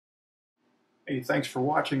Hey, thanks for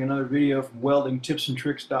watching another video from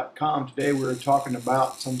weldingtipsandtricks.com. Today we're talking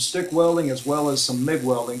about some stick welding as well as some MIG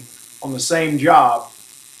welding on the same job.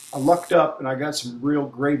 I lucked up and I got some real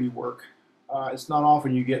gravy work. It's not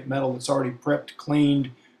often you get metal that's already prepped,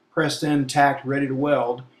 cleaned, pressed in, tacked, ready to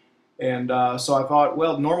weld. And so I thought,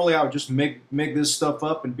 well, normally I would just MIG this stuff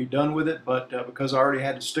up and be done with it, but because I already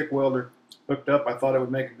had a stick welder hooked up, I thought it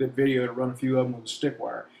would make a good video to run a few of them with a stick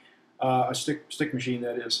wire. A stick machine,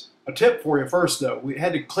 that is. A tip for you first, though. We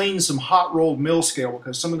had to clean some hot rolled mill scale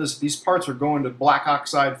because some of these parts are going to black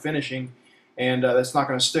oxide finishing, and that's not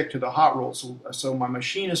going to stick to the hot roll. So my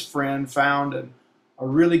machinist friend found a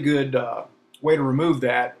really good way to remove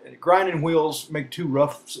that. Grinding wheels make too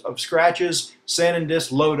rough of scratches. Sanding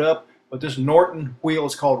discs load up, but this Norton wheel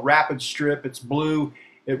is called Rapid Strip. It's blue.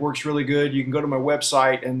 It works really good. You can go to my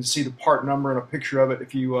website and see the part number and a picture of it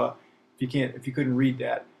if you couldn't read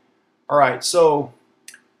that. All right, so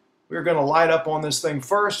we're going to light up on this thing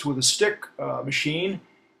first with a stick machine.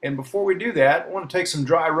 And before we do that, I want to take some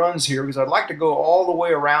dry runs here because I'd like to go all the way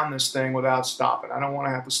around this thing without stopping. I don't want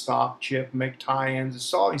to have to stop, chip, make tie-ins.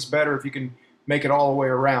 It's always better if you can make it all the way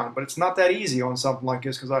around. But it's not that easy on something like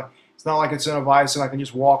this because it's not like it's in a vise and I can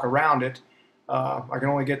just walk around it. I can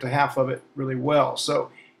only get to half of it really well.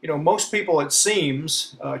 So, you know, most people, it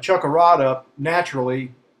seems, chuck a rod up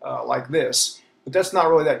naturally like this. But that's not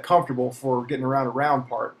really that comfortable for getting around a round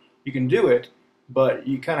part. You can do it, but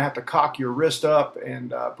you kind of have to cock your wrist up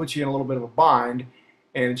and put you in a little bit of a bind,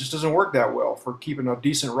 and it just doesn't work that well for keeping a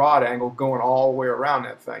decent rod angle going all the way around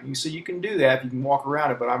that thing. You see, you can do that, you can walk around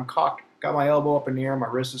it, but I'm cocked, got my elbow up in the air, my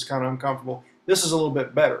wrist is kind of uncomfortable. This is a little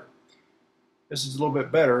bit better. This is a little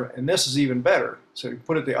bit better, and this is even better. So you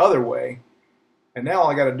put it the other way, and now all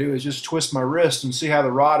I got to do is just twist my wrist and see how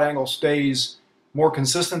the rod angle stays more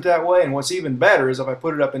consistent that way. And what's even better is if I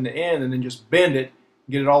put it up in the end and then just bend it,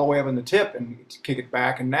 get it all the way up in the tip and kick it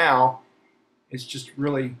back, and now it's just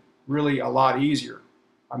really a lot easier.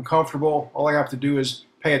 I'm comfortable. All I have to do is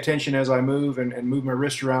pay attention as I move and move my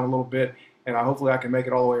wrist around a little bit, and hopefully I can make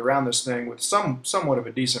it all the way around this thing with somewhat of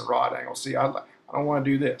a decent rod angle. See, I don't want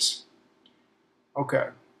to do this. Okay,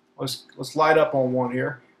 let's light up on one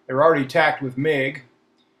here. They're already tacked with MIG.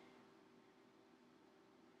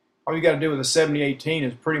 All you got to do with a 7018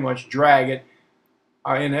 is pretty much drag it.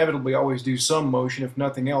 I inevitably always do some motion, if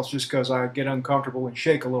nothing else, just because I get uncomfortable and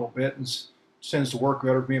shake a little bit, and it tends to work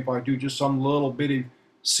better for me if I do just some little bitty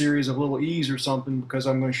series of little E's or something, because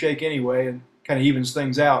I'm going to shake anyway, and kind of evens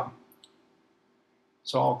things out.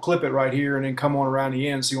 So I'll clip it right here and then come on around the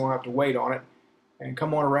end so you won't have to wait on it. And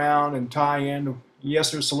come on around and tie in.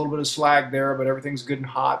 Yes, there's a little bit of slag there, but everything's good and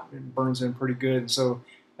hot and burns in pretty good. And so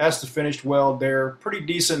that's the finished weld there. Pretty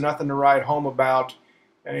decent, nothing to write home about.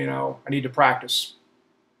 And, you know, I need to practice.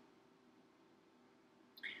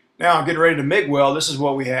 Now I'm getting ready to MIG weld. This is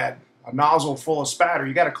what we had. A nozzle full of spatter.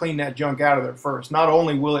 You got to clean that junk out of there first. Not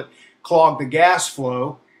only will it clog the gas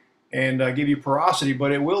flow and give you porosity,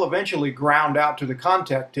 but it will eventually ground out to the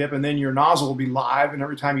contact tip, and then your nozzle will be live, and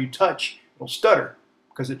every time you touch, it'll stutter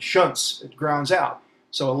because it shunts, it grounds out.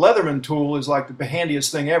 So a Leatherman tool is like the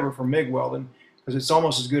handiest thing ever for MIG welding, because it's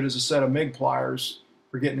almost as good as a set of MIG pliers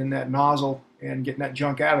for getting in that nozzle and getting that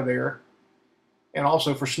junk out of there, and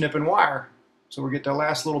also for snipping wire. So we get the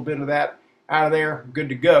last little bit of that out of there, good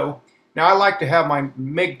to go. Now I like to have my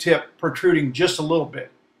MIG tip protruding just a little bit.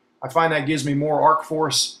 I find that gives me more arc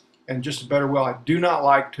force and just a better weld. I do not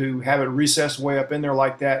like to have it recessed way up in there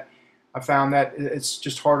like that. I found that it's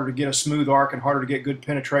just harder to get a smooth arc and harder to get good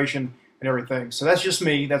penetration and everything. So that's just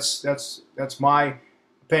me. That's my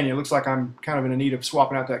opinion. It looks like I'm kind of in the need of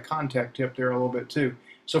swapping out that contact tip there a little bit too.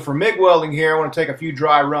 So for MIG welding here, I want to take a few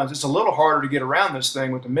dry runs. It's a little harder to get around this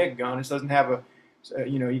thing with the MIG gun. It doesn't have a,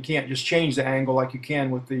 you know, you can't just change the angle like you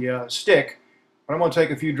can with the stick. But I'm going to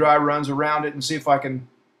take a few dry runs around it and see if I can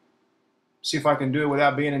do it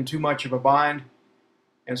without being in too much of a bind.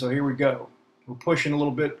 And so here we go. We're pushing a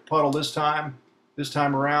little bit puddle this time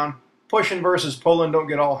around. Pushing versus pulling, don't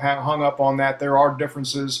get all hung up on that. There are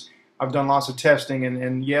differences. I've done lots of testing,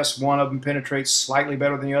 and yes, one of them penetrates slightly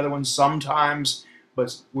better than the other one sometimes,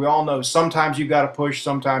 but we all know sometimes you got to push,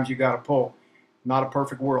 sometimes you got to pull. Not a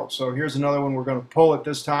perfect world. So here's another one. We're going to pull it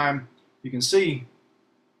this time. You can see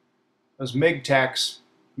those MIG tacks.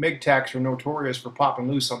 MIG tacks are notorious for popping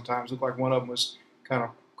loose sometimes. Looked like one of them was kind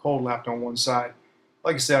of cold lapped on one side.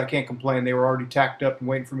 Like I said, I can't complain. They were already tacked up and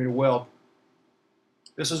waiting for me to weld.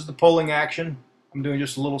 This is the pulling action. I'm doing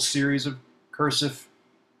just a little series of cursive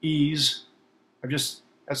E's.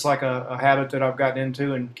 That's like a habit that I've gotten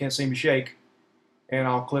into and can't seem to shake. And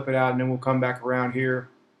I'll clip it out, and then we'll come back around here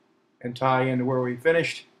and tie into where we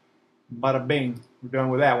finished. Bada bing, we're done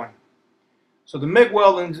with that one. So the MIG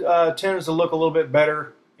welding tends to look a little bit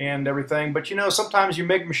better and everything, but you know, sometimes your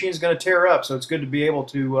MIG machine is going to tear up, so it's good to be able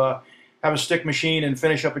to have a stick machine and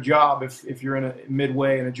finish up a job if you're in a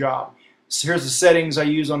midway in a job. So here's the settings I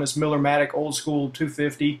use on this Miller-Matic old school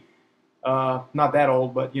 250. Not that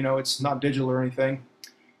old, but you know, it's not digital or anything.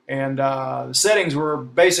 And the settings were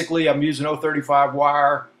basically, I'm using 035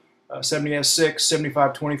 wire, 70S6,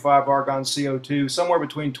 7525 argon CO2, somewhere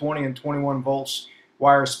between 20 and 21 volts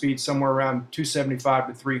wire speed, somewhere around 275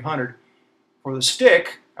 to 300. For the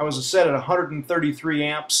stick, I was set at 133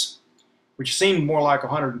 amps, which seemed more like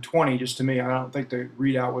 120 just to me. I don't think the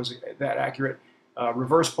readout was that accurate.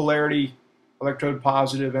 Reverse polarity, electrode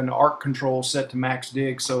positive, and arc control set to max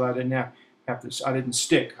dig, so I didn't have to. I didn't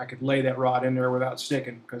stick. I could lay that rod in there without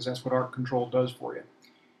sticking, because that's what arc control does for you.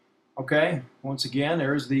 Okay, once again,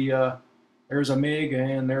 there's a MIG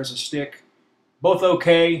and there's a stick. Both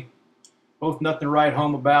okay. Both nothing to write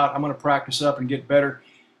home about. I'm going to practice up and get better.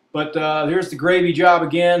 But here's the gravy job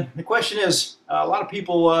again. The question is, a lot of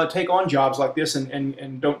people take on jobs like this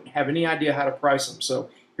and don't have any idea how to price them. So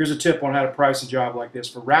here's a tip on how to price a job like this.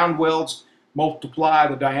 For round welds, multiply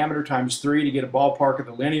the diameter times 3 to get a ballpark of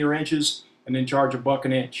the linear inches, and then charge $1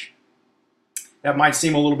 an inch. That might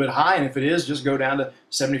seem a little bit high, and if it is, just go down to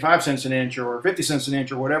 75 cents an inch or 50 cents an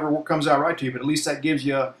inch or whatever comes out right to you. But at least that gives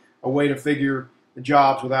you a way to figure the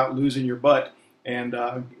jobs without losing your butt. And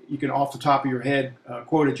you can, off the top of your head,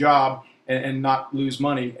 quote a job and not lose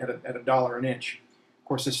money at $1 an inch. Of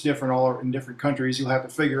course, it's different all in different countries. You'll have to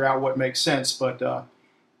figure out what makes sense. But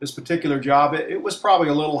this particular job, it was probably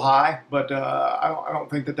a little high, but I don't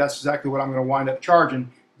think that that's exactly what I'm going to wind up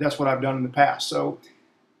charging. That's what I've done in the past. So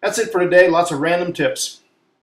that's it for today. Lots of random tips.